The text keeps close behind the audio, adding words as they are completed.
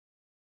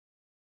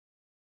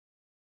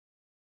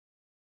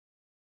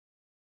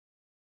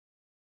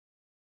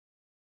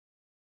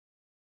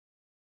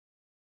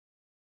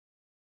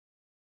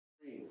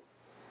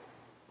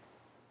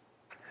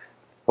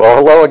Well,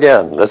 hello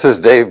again. This is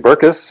Dave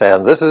Berkus,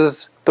 and this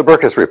is the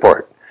Berkus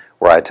Report,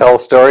 where I tell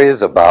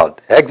stories about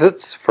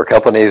exits for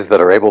companies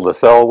that are able to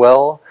sell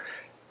well,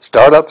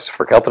 startups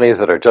for companies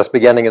that are just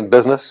beginning in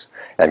business,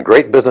 and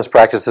great business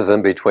practices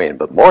in between.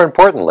 But more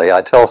importantly,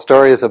 I tell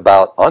stories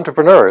about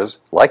entrepreneurs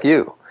like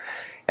you,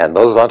 and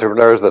those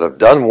entrepreneurs that have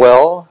done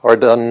well or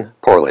done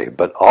poorly.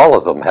 But all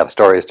of them have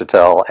stories to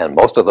tell, and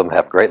most of them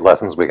have great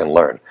lessons we can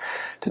learn.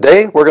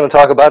 Today, we're going to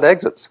talk about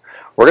exits.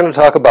 We're going to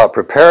talk about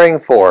preparing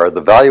for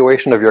the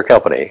valuation of your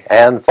company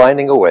and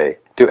finding a way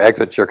to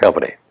exit your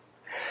company.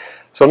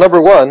 So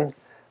number one,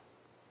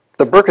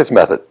 the Berkus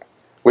method,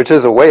 which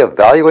is a way of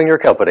valuing your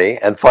company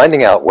and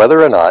finding out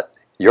whether or not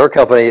your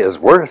company is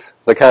worth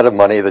the kind of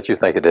money that you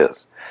think it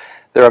is.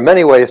 There are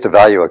many ways to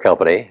value a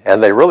company,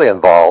 and they really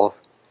involve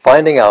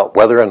finding out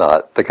whether or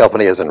not the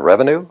company is in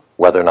revenue,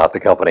 whether or not the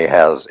company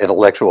has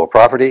intellectual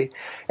property,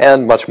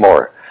 and much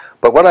more.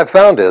 But what I've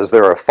found is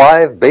there are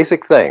 5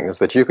 basic things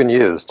that you can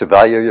use to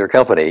value your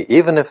company,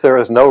 even if there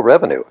is no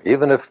revenue,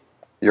 even if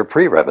you're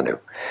pre-revenue.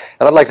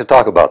 And I'd like to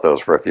talk about those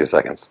for a few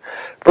seconds.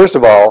 First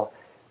of all,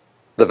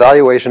 the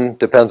valuation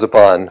depends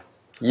upon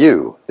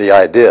you, the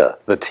idea,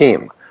 the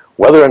team,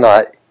 whether or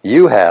not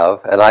you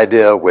have an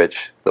idea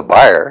which the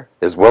buyer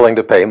is willing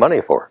to pay money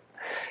for.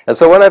 And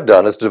so what I've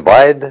done is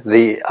divide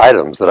the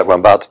items that I'm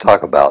about to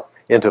talk about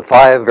into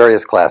 5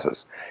 various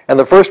classes. And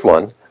the first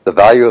one, the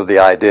value of the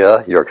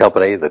idea, your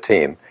company, the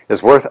team,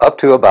 is worth up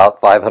to about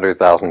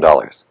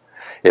 $500,000.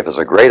 If it's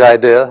a great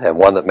idea and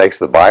one that makes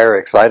the buyer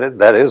excited,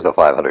 that is a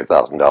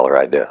 $500,000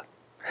 idea.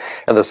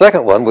 And the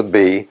second one would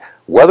be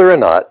whether or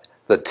not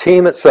the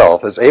team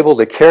itself is able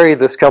to carry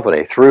this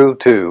company through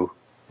to,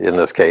 in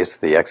this case,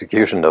 the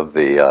execution of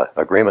the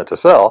agreement to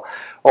sell,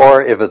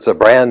 or if it's a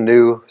brand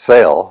new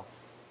sale,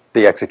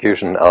 the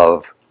execution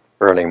of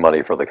earning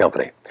money for the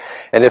company.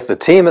 And if the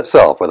team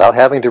itself, without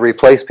having to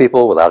replace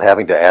people, without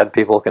having to add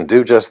people, can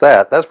do just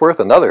that, that's worth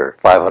another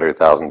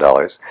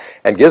 $500,000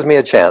 and gives me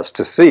a chance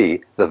to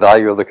see the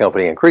value of the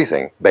company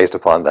increasing based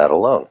upon that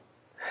alone.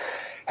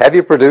 Have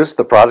you produced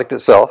the product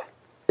itself?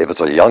 If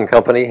it's a young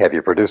company, have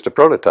you produced a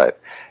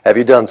prototype? Have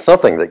you done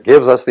something that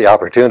gives us the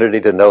opportunity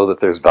to know that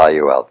there's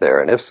value out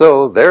there? And if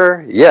so,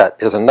 there yet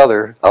is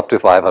another up to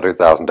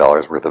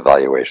 $500,000 worth of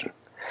valuation.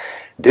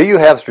 Do you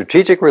have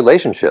strategic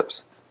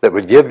relationships that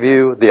would give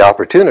you the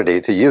opportunity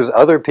to use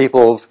other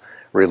people's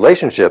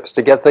relationships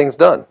to get things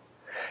done?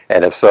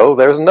 And if so,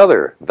 there's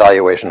another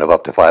valuation of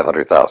up to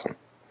 $500,000.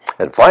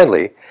 And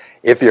finally,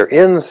 if you're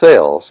in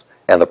sales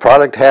and the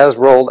product has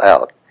rolled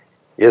out,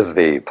 is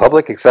the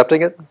public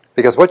accepting it?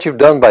 Because what you've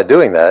done by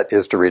doing that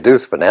is to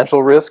reduce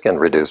financial risk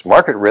and reduce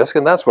market risk,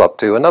 and that's up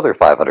to another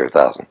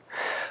 $500,000.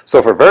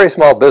 So for very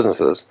small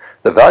businesses,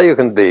 the value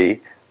can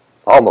be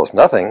almost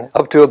nothing,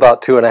 up to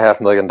about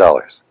 $2.5 million.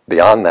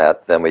 Beyond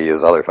that, then we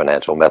use other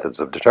financial methods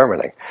of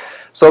determining.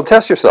 So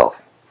test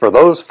yourself. For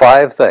those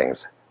 5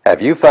 things,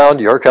 have you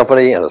found your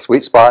company in a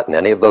sweet spot in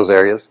any of those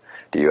areas?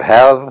 Do you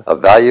have a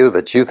value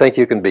that you think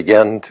you can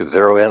begin to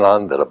zero in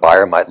on that a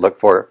buyer might look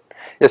for?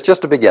 It's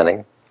just a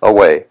beginning, a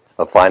way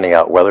of finding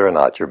out whether or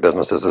not your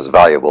business is as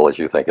valuable as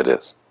you think it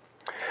is.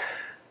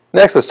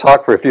 Next, let's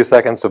talk for a few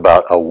seconds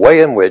about a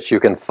way in which you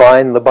can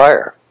find the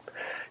buyer.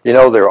 You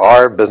know, there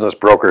are business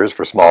brokers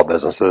for small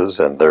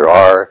businesses, and there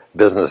are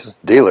business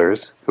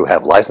dealers who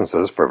have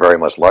licenses for very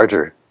much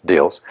larger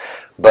deals,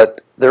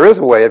 but there is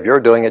a way of your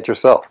doing it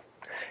yourself.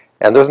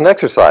 And there's an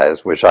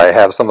exercise which I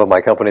have some of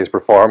my companies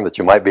perform that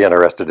you might be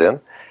interested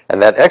in,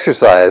 and that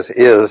exercise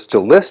is to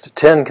list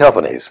 10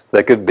 companies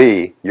that could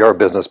be your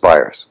business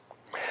buyers.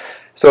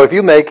 So if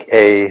you make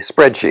a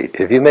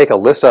spreadsheet, if you make a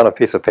list on a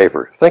piece of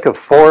paper, think of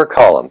 4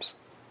 columns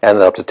and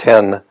up to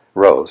 10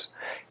 rows.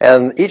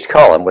 And each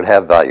column would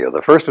have value.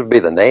 The first would be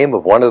the name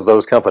of one of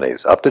those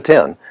companies, up to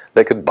 10,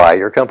 that could buy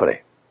your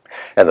company.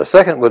 And the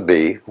second would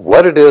be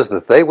what it is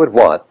that they would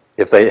want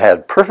if they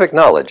had perfect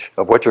knowledge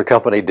of what your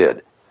company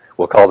did.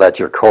 We'll call that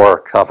your core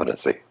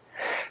competency.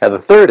 And the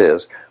third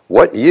is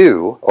what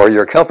you or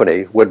your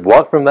company would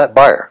want from that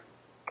buyer.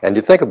 And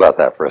you think about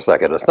that for a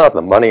second. It's not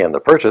the money and the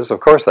purchase. Of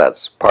course,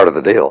 that's part of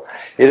the deal.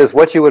 It is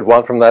what you would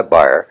want from that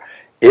buyer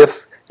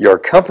if your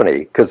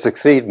company could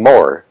succeed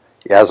more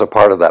as a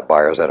part of that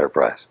buyer's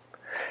enterprise.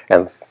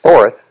 And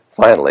fourth,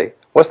 finally,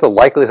 what's the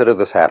likelihood of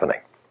this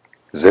happening?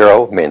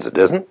 0 means it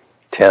isn't,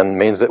 10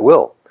 means it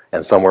will,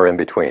 and somewhere in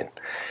between.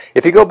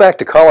 If you go back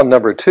to column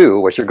number 2,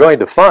 what you're going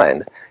to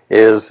find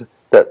is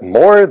that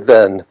more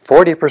than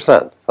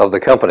 40% of the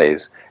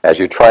companies, as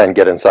you try and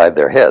get inside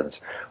their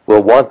heads,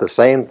 will want the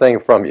same thing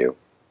from you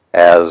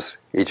as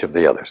each of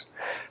the others.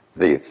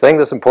 The thing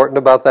that's important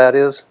about that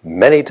is,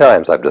 many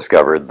times I've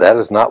discovered that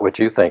is not what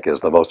you think is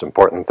the most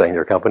important thing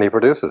your company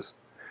produces.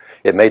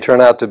 It may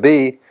turn out to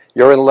be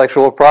your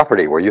intellectual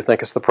property where you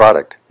think it's the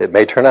product. It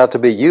may turn out to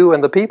be you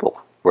and the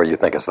people where you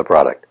think it's the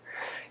product.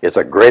 It's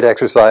a great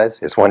exercise.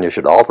 It's one you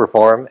should all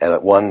perform, and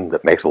it's one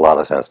that makes a lot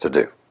of sense to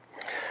do.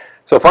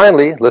 So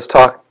finally, let's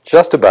talk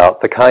just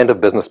about the kind of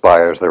business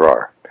buyers there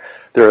are.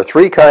 There are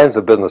 3 kinds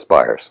of business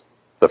buyers.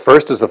 The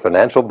first is the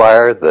financial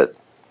buyer that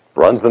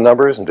runs the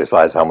numbers and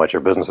decides how much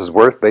your business is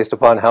worth based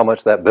upon how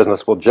much that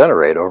business will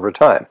generate over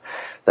time.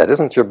 That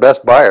isn't your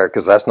best buyer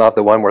because that's not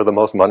the one where the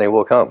most money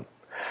will come.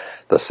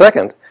 The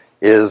second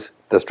is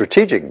the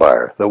strategic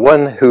buyer, the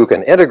one who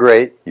can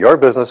integrate your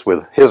business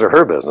with his or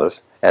her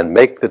business and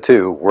make the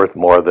two worth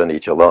more than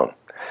each alone.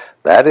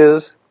 That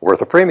is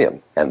worth a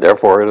premium, and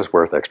therefore it is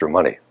worth extra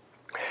money.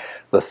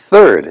 The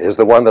third is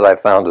the one that I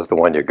found is the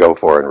one you go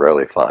for and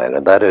rarely find,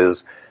 and that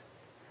is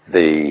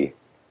the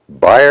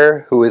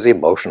buyer who is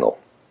emotional.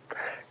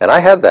 And I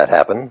had that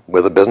happen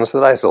with a business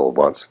that I sold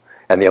once,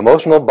 and the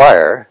emotional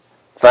buyer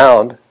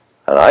found,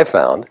 and I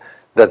found,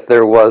 that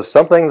there was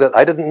something that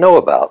I didn't know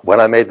about when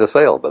I made the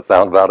sale, but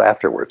found about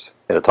afterwards.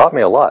 And it taught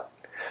me a lot.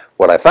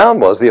 What I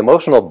found was the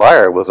emotional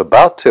buyer was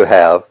about to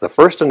have the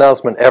first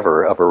announcement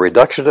ever of a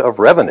reduction of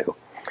revenue.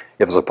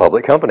 It was a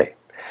public company.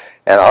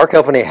 And our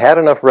company had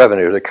enough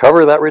revenue to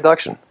cover that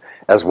reduction,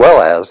 as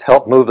well as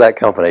help move that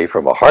company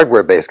from a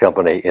hardware-based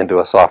company into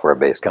a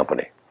software-based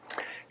company.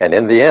 And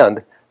in the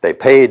end, they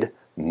paid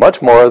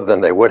much more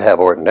than they would have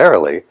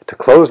ordinarily to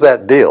close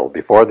that deal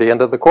before the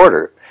end of the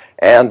quarter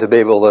and to be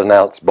able to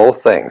announce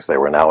both things. They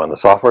were now in the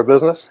software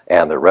business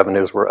and their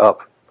revenues were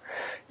up.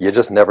 You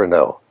just never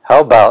know.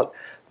 How about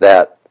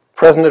that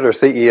president or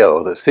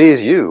CEO that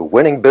sees you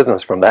winning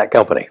business from that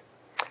company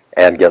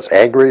and gets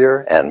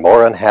angrier and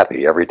more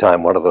unhappy every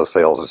time one of those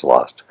sales is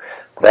lost?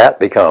 That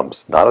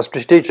becomes not a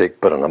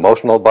strategic but an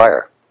emotional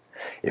buyer.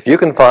 If you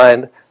can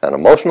find an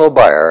emotional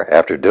buyer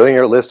after doing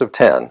your list of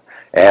 10,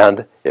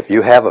 and if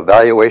you have a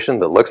valuation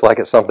that looks like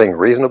it's something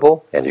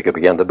reasonable and you can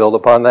begin to build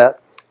upon that,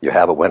 you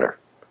have a winner.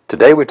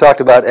 Today we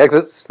talked about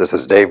exits. This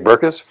is Dave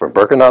Berkus from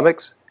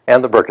Berkonomics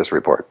and the Berkus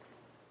Report.